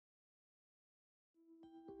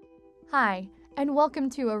Hi, and welcome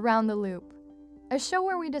to Around the Loop, a show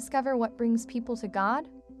where we discover what brings people to God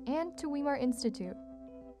and to Weimar Institute.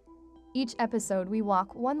 Each episode, we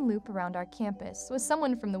walk one loop around our campus with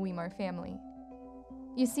someone from the Weimar family.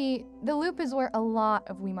 You see, the loop is where a lot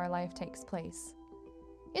of Weimar life takes place.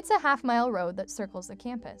 It's a half-mile road that circles the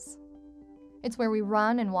campus. It's where we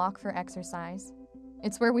run and walk for exercise.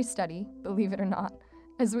 It's where we study, believe it or not,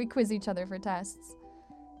 as we quiz each other for tests.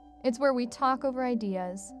 It's where we talk over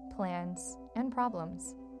ideas, plans, and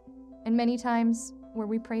problems. And many times, where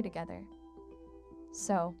we pray together.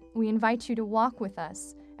 So, we invite you to walk with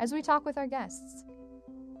us as we talk with our guests.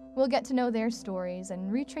 We'll get to know their stories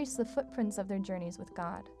and retrace the footprints of their journeys with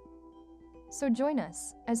God. So join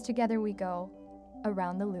us as together we go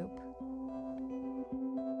around the loop.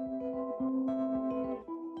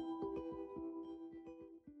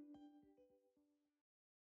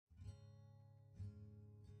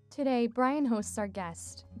 Today, Brian hosts our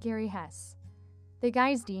guest, Gary Hess, the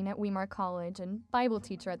Guys Dean at Weimar College and Bible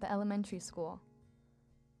teacher at the elementary school.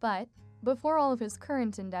 But before all of his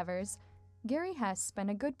current endeavors, Gary Hess spent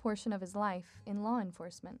a good portion of his life in law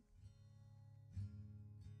enforcement.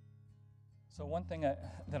 So one thing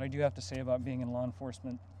that I do have to say about being in law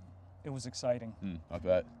enforcement, it was exciting. I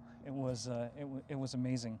bet. It was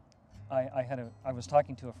amazing. I was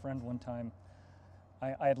talking to a friend one time.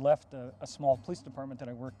 I had left a small police department that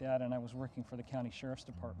I worked at, and I was working for the county sheriff's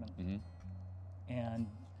department. Mm-hmm. And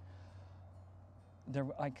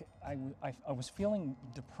I was feeling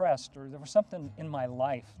depressed, or there was something in my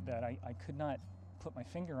life that I could not put my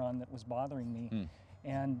finger on that was bothering me.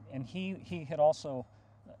 And he had also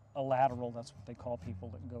a lateral, that's what they call people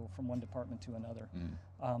that go from one department to another.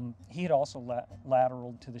 He had also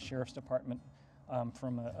lateraled to the sheriff's department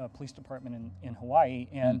from a police department in Hawaii,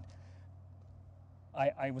 and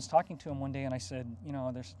I was talking to him one day, and I said, you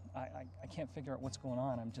know, I can't figure out what's going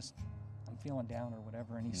on. I'm feeling down or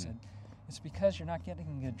whatever. And he said, it's because you're not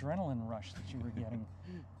getting the adrenaline rush that you were getting.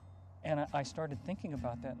 And I started thinking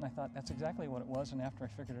about that, and I thought that's exactly what it was. And after I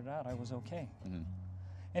figured it out, I was okay.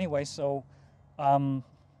 Anyway, so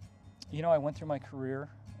you know, I went through my career.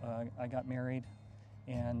 I got married,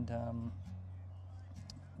 and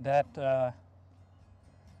that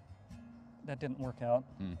didn't work out.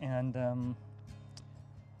 And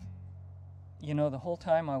you know, the whole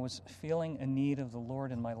time I was feeling a need of the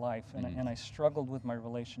Lord in my life, and I struggled with my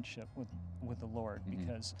relationship with the Lord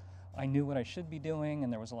because I knew what I should be doing,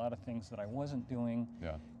 and there was a lot of things that I wasn't doing.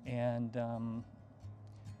 Yeah. And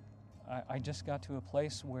I just got to a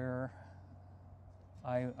place where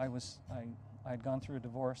I'd gone through a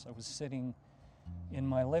divorce. I was sitting in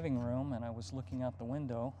my living room, and I was looking out the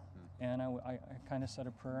window, and I kind of said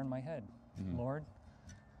a prayer in my head. Lord,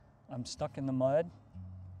 I'm stuck in the mud.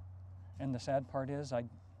 And the sad part is I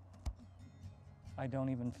don't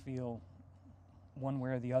even feel one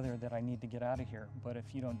way or the other that I need to get out of here. But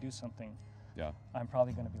if you don't do something, I'm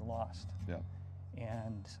probably going to be lost.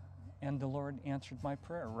 And the Lord answered my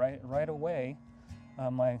prayer right away.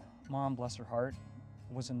 My mom, bless her heart,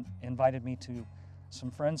 invited me to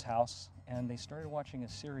some friend's house, and they started watching a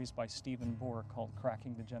series by Stephen Bohr called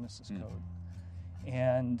Cracking the Genesis Code.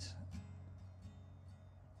 And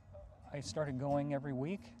I started going every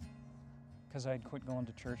week, because I'd quit going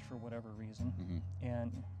to church for whatever reason.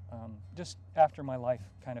 And just after my life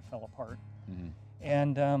kind of fell apart.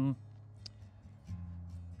 And,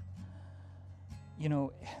 you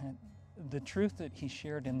know, the truth that he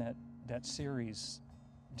shared in that series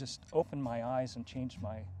just opened my eyes and changed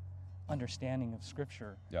my understanding of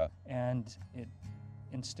Scripture. And it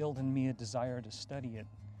instilled in me a desire to study it.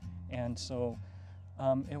 And so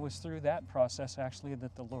it was through that process, actually,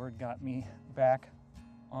 that the Lord got me back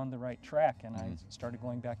on the right track, and I started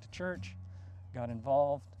going back to church, got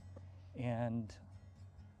involved, and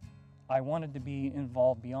I wanted to be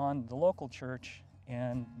involved beyond the local church,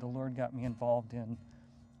 and the Lord got me involved in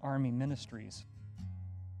Army ministries.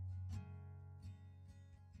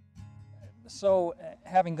 So,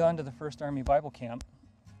 having gone to the first Army Bible camp,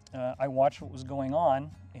 I watched what was going on,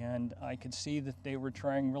 and I could see that they were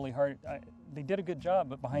trying really hard. They did a good job,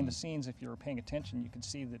 but behind the scenes, if you were paying attention, you could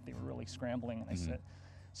see that they were really scrambling, and I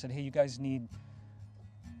said, hey, you guys need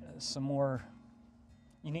some more,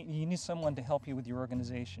 you need someone to help you with your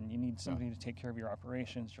organization. You need somebody to take care of your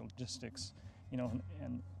operations, your logistics, you know,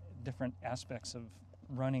 and different aspects of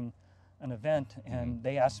running an event. And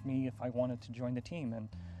they asked me if I wanted to join the team. And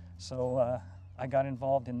so I got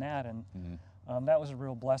involved in that, and that was a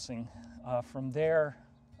real blessing. From there,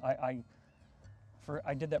 I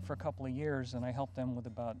did that for a couple of years, and I helped them with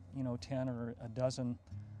about, 10 or a dozen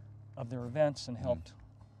of their events and helped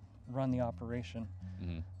run the operation.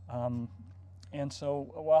 And so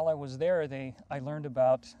while I was there, I learned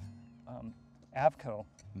about AVCO,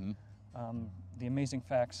 the Amazing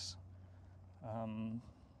Facts.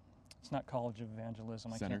 It's not College of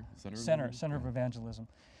Evangelism. Center of Evangelism.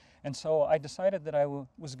 And so I decided that I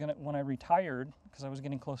was going to, when I retired, because I was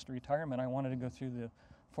getting close to retirement, I wanted to go through the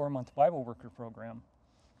 4-month Bible Worker program.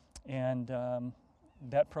 And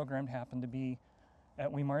that program happened to be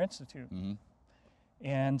at Weimar Institute.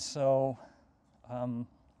 And so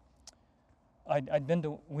I'd been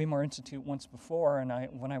to Weimar Institute once before, and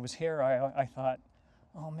when I was here, I thought,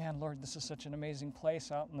 oh man, Lord, this is such an amazing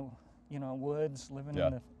place out in the woods, living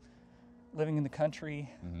in the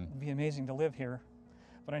country. It'd be amazing to live here.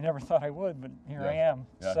 But I never thought I would, but here I am,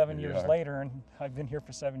 7 years later, and I've been here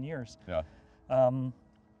for 7 years.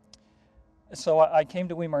 So I came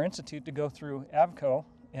to Weimar Institute to go through AVCO,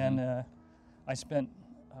 and I spent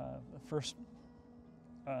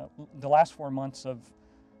the last 4 months of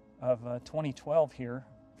 2012 here,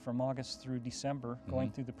 from August through December,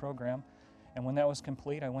 going through the program. And when that was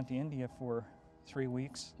complete, I went to India for 3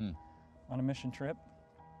 weeks on a mission trip.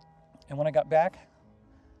 And when I got back,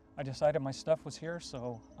 I decided my stuff was here,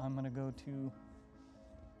 so I'm going to go to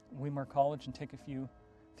Weimar College and take a few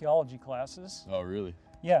theology classes. Oh, really?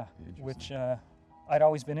 Yeah, which I'd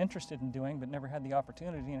always been interested in doing, but never had the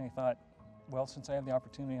opportunity. And I thought, well, since I have the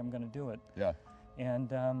opportunity, I'm going to do it. Yeah.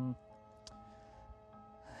 And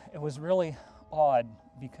it was really odd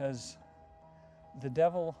because the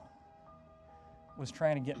devil was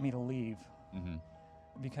trying to get me to leave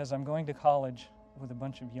because I'm going to college with a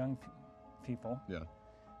bunch of young people. Yeah.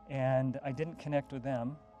 And I didn't connect with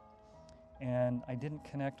them, and I didn't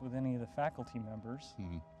connect with any of the faculty members,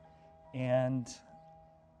 and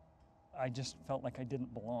I just felt like I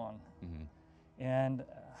didn't belong. And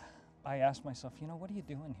I asked myself, what are you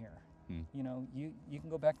doing here? You can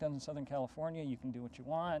go back down to Southern California, you can do what you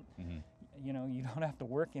want, you don't have to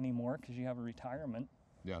work anymore because you have a retirement.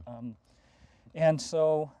 Yeah. And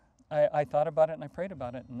so I thought about it and I prayed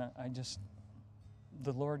about it, and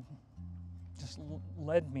the Lord just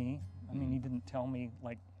led me. I mean, he didn't tell me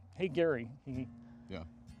like, hey, Gary. He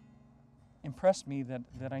impressed me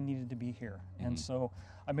that I needed to be here. And so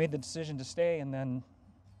I made the decision to stay, and then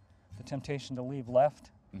the temptation to leave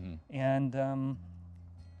left. And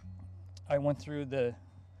I went through the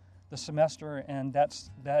semester, and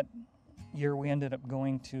that year we ended up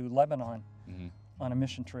going to Lebanon on a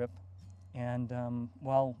mission trip. And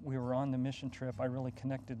while we were on the mission trip, I really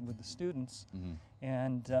connected with the students.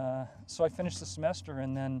 And so I finished the semester,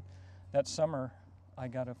 and then that summer I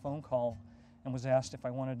got a phone call and was asked if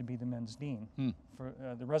I wanted to be the men's dean, for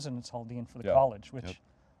the residence hall dean for the college, which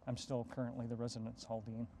I'm still currently the residence hall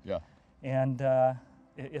dean. Yeah. And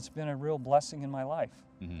it's been a real blessing in my life.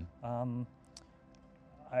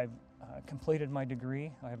 I've completed my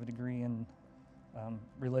degree. I have a degree in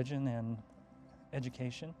religion and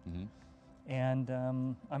education. And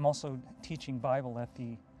I'm also teaching Bible at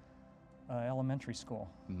the elementary school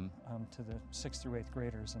to the 6th through 8th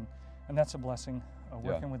graders, and that's a blessing,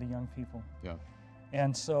 working with the young people. Yeah.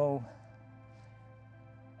 And so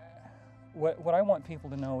what I want people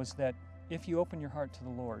to know is that if you open your heart to the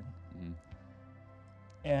Lord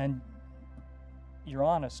and you're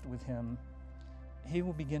honest with Him, He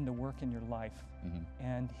will begin to work in your life,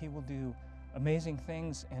 and He will do amazing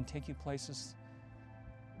things and take you places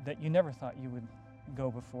that you never thought you would go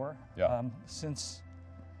before. Yeah. Since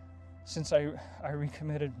I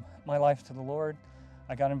recommitted my life to the Lord,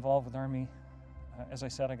 I got involved with Army. As I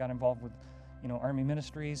said, I got involved with, Army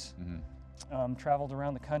ministries. Traveled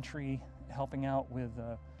around the country, helping out with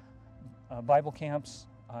Bible camps.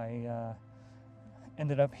 I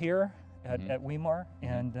ended up here at Weimar,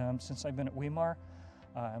 and since I've been at Weimar,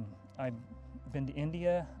 I've been to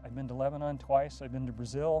India. I've been to Lebanon twice. I've been to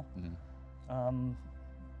Brazil.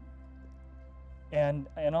 And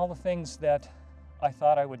all the things that I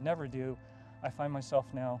thought I would never do, I find myself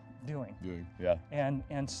now doing. Yeah.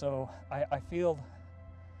 And so I feel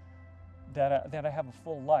that I have a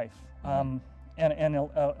full life. And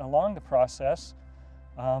along the process,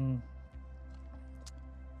 I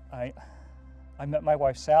met my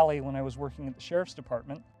wife Sally when I was working at the sheriff's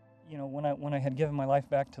department. When I had given my life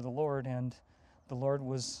back to the Lord, and the Lord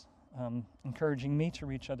was encouraging me to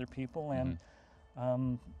reach other people, and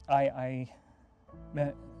I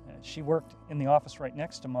met. She worked in the office right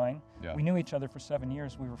next to mine. Yeah. We knew each other for 7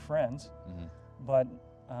 years. We were friends, but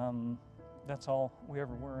that's all we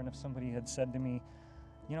ever were. And if somebody had said to me,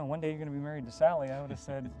 one day you're going to be married to Sally, I would have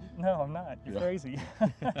said, no, I'm not. You're crazy.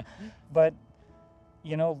 But,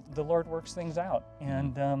 the Lord works things out.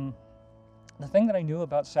 And the thing that I knew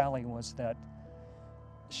about Sally was that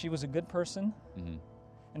she was a good person,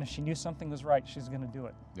 and if she knew something was right, she's going to do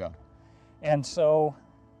it. Yeah. And so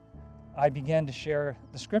I began to share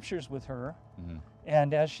the scriptures with her, Mm-hmm.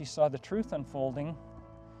 and as she saw the truth unfolding,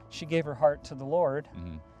 she gave her heart to the Lord,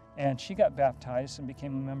 Mm-hmm. and she got baptized and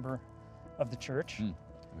became a member of the church.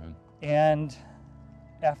 Good. And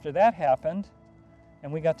after that happened,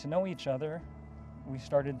 and we got to know each other, we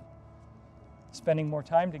started spending more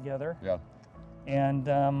time together. Yeah. And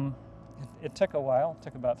it took a while, it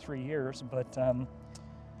took about 3 years, but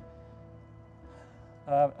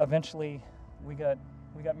eventually we got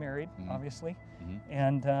married, Mhm. obviously. Mm-hmm.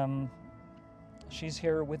 And she's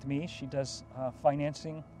here with me. She does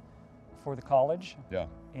financing for the college. Yeah.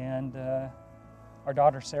 And our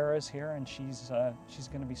daughter Sarah is here, and she's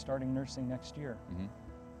going to be starting nursing next year. Mm-hmm.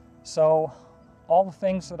 So all the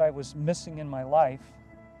things that I was missing in my life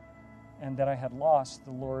and that I had lost,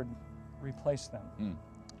 the Lord replaced them. Mm.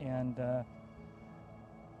 And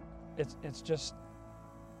it's just,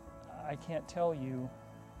 I can't tell you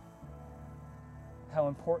how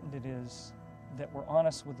important it is that we're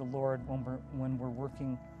honest with the Lord when we're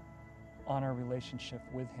working on our relationship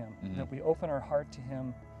with Him. Mhm. That we open our heart to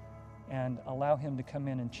Him and allow Him to come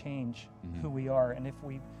in and change Mhm. who we are. And if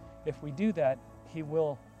we do that, He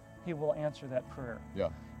will answer that prayer. Yeah.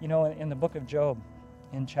 You know, in the book of Job,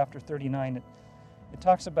 in chapter 39, it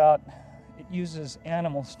talks about, it uses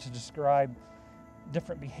animals to describe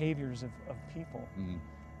different behaviors of people. Mm-hmm.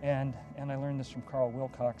 And I learned this from Carl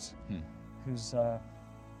Wilcox, who's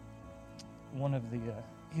one of the,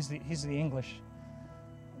 he's the English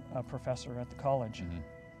professor at the college. Mm-hmm.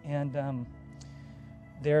 And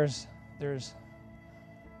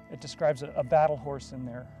it describes a battle horse in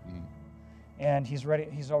there. Mm-hmm. And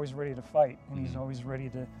he's always ready to fight, and he's Mhm. always ready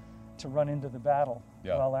to run into the battle.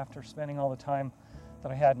 Yeah. Well, after spending all the time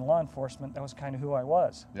that I had in law enforcement, that was kind of who I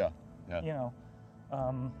was. Yeah. Yeah. You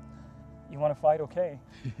know, you want to fight, okay.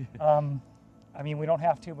 I mean, we don't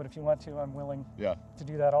have to, but if you want to, I'm willing Yeah. to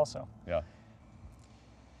do that also. Yeah.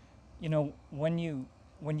 You know, when you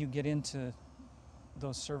get into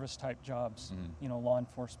those service type jobs, Mhm. you know, law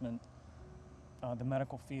enforcement, the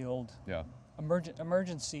medical field, Yeah.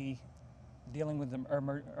 emergency, dealing with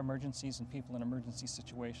emergencies and people in emergency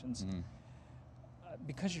situations, Mm-hmm.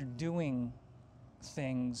 because you're doing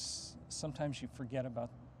things, sometimes you forget about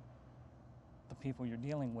the people you're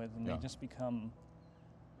dealing with, and Yeah. they just become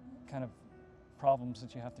kind of problems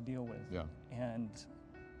that you have to deal with. Yeah. And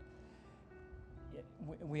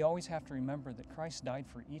we always have to remember that Christ died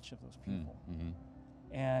for each of those people. Mm-hmm.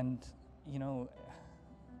 And, you know,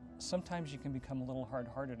 sometimes you can become a little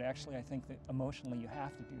hard-hearted. Actually, I think that emotionally you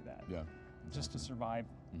have to do that Yeah. just to survive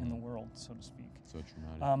in the Mhm. world, so to speak. So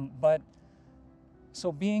traumatic. But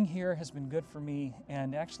so being here has been good for me,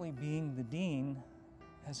 and actually being the dean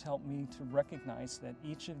has helped me to recognize that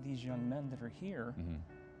each of these young men that are here, Mm-hmm.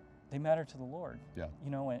 they matter to the Lord. Yeah.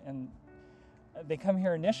 You know, and they come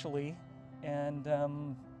here initially, and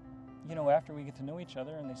you know, after we get to know each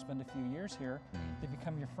other and they spend a few years here, Mhm. they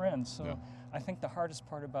become your friends. So Yeah. I think the hardest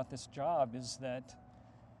part about this job is that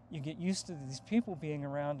you get used to these people being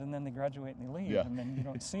around, and then they graduate and they leave, Yeah. and then you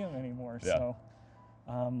don't see them anymore. Yeah.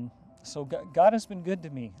 So God has been good to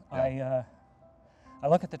me. Yeah. I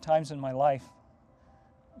look at the times in my life,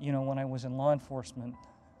 you know, when I was in law enforcement,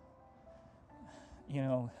 you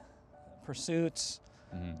know, pursuits,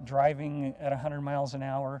 Mm-hmm. driving at 100 miles an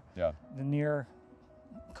hour, Yeah. the near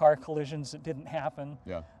car collisions that didn't happen.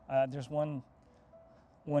 Yeah. There's one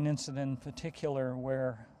incident in particular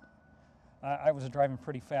where I was driving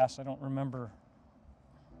pretty fast. I don't remember,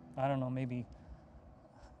 I don't know, maybe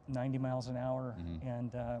 90 miles an hour, Mhm.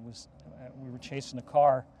 and we were chasing a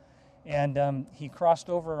car, and he crossed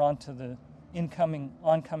over onto the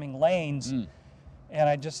oncoming lanes, Mm. and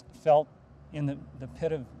I just felt in the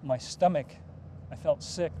pit of my stomach, I felt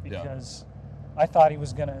sick Yeah. because I thought he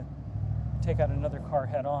was going to take out another car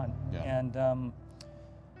head on. Yeah. And,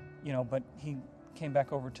 you know, but he came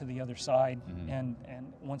back over to the other side, Mhm.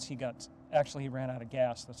 and once he actually he ran out of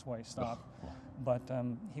gas, that's why he stopped. Well, But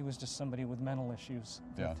he was just somebody with mental issues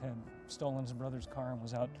that Yeah. had stolen his brother's car and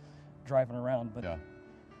was out driving around. But yeah.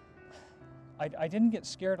 I didn't get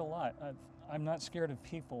scared a lot. I'm not scared of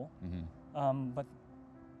people, Mm-hmm. but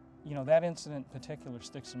you know, that incident in particular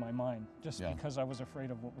sticks in my mind just Yeah. because I was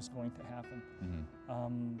afraid of what was going to happen.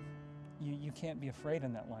 Mm-hmm. You can't be afraid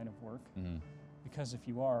in that line of work, Mm-hmm. because if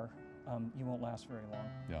you are, you won't last very long.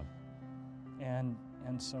 Yeah.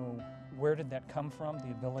 And so where did that come from,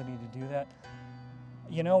 the ability to do that?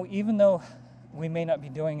 You know, even though we may not be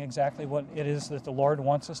doing exactly what it is that the Lord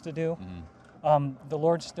wants us to do, Mm-hmm. the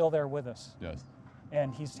Lord's still there with us, Yes.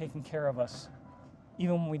 and He's taking care of us,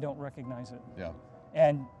 even when we don't recognize it. Yeah.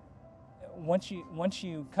 And once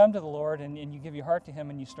you come to the Lord and you give your heart to Him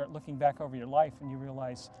and you start looking back over your life and you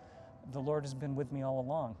realize the Lord has been with me all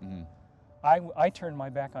along. Mm-hmm. I turned my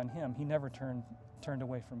back on Him. He never turned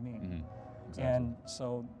away from me. Mm-hmm. Exactly. And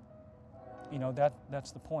so,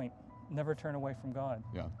 that's the point. Never turn away from God.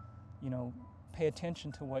 Yeah. Pay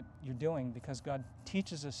attention to what you're doing, because God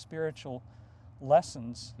teaches us spiritual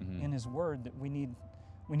lessons Mm-hmm. in His Word that we need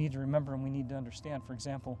to remember and we need to understand. For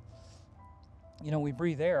example, we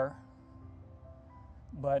breathe air,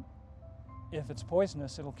 but if it's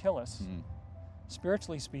poisonous, it'll kill us. Mm-hmm.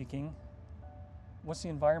 Spiritually speaking, what's the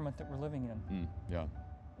environment that we're living in? Mm. Yeah.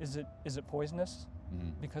 Is it poisonous? Mm-hmm.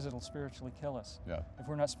 Because it'll spiritually kill us. Yeah. If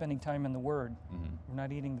we're not spending time in the Word, Mm-hmm. we're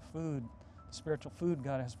not eating the food, the spiritual food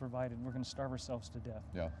God has provided, we're going to starve ourselves to death.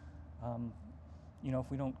 Yeah. If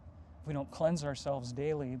we don't cleanse ourselves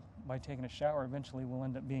daily by taking a shower, eventually we'll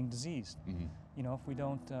end up being diseased. Mm-hmm. If we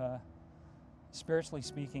don't, spiritually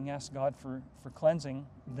speaking, ask God for cleansing,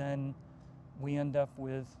 then we end up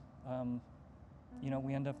with,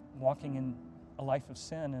 we end up walking in a life of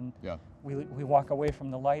sin, and Yeah. we walk away from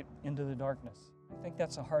the light into the darkness. I think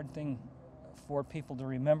that's a hard thing for people to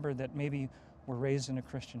remember, that maybe we're raised in a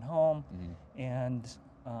Christian home, Mm-hmm. and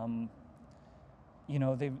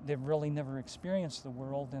they've really never experienced the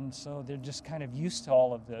world, and so they're just kind of used to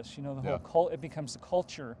all of this. The Yeah. whole it becomes the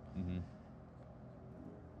culture, Mm-hmm.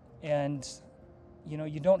 and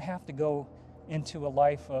you don't have to go into a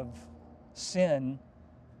life of sin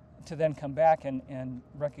to then come back and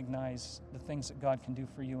recognize the things that God can do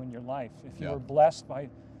for you in your life. If you Yeah. were blessed by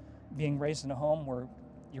being raised in a home where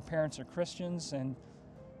your parents are Christians and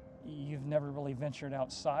you've never really ventured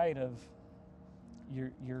outside of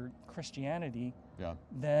your Christianity, Yeah.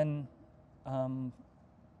 then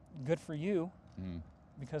good for you, Mm-hmm.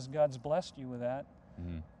 because God's blessed you with that.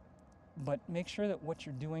 Mm-hmm. But make sure that what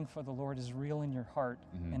you're doing for the Lord is real in your heart,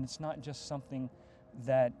 Mm-hmm. and it's not just something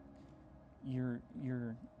that you're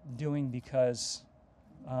doing because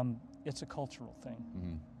it's a cultural thing. Mm-hmm.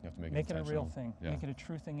 You have to make Make it a real intentional. thing. Yeah. Make it a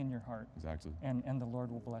true thing in your heart, Exactly. and the Lord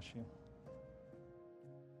will bless you.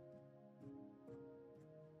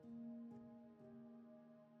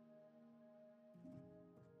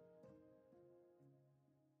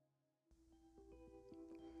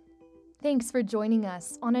 Thanks for joining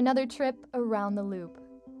us on another trip around the loop.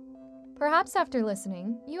 Perhaps after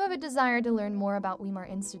listening, you have a desire to learn more about Weimar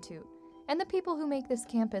Institute and the people who make this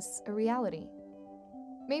campus a reality.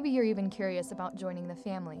 Maybe you're even curious about joining the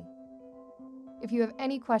family. If you have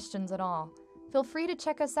any questions at all, feel free to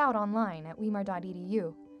check us out online at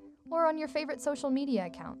weimar.edu or on your favorite social media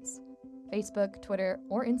accounts, Facebook, Twitter,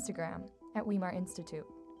 or Instagram at Weimar Institute.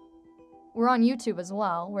 We're on YouTube as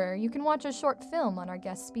well, where you can watch a short film on our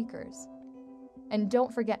guest speakers. And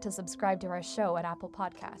don't forget to subscribe to our show at Apple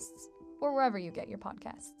Podcasts or wherever you get your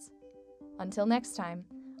podcasts. Until next time,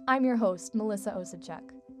 I'm your host, Melissa Osachek,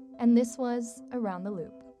 and this was Around the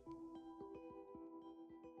Loop.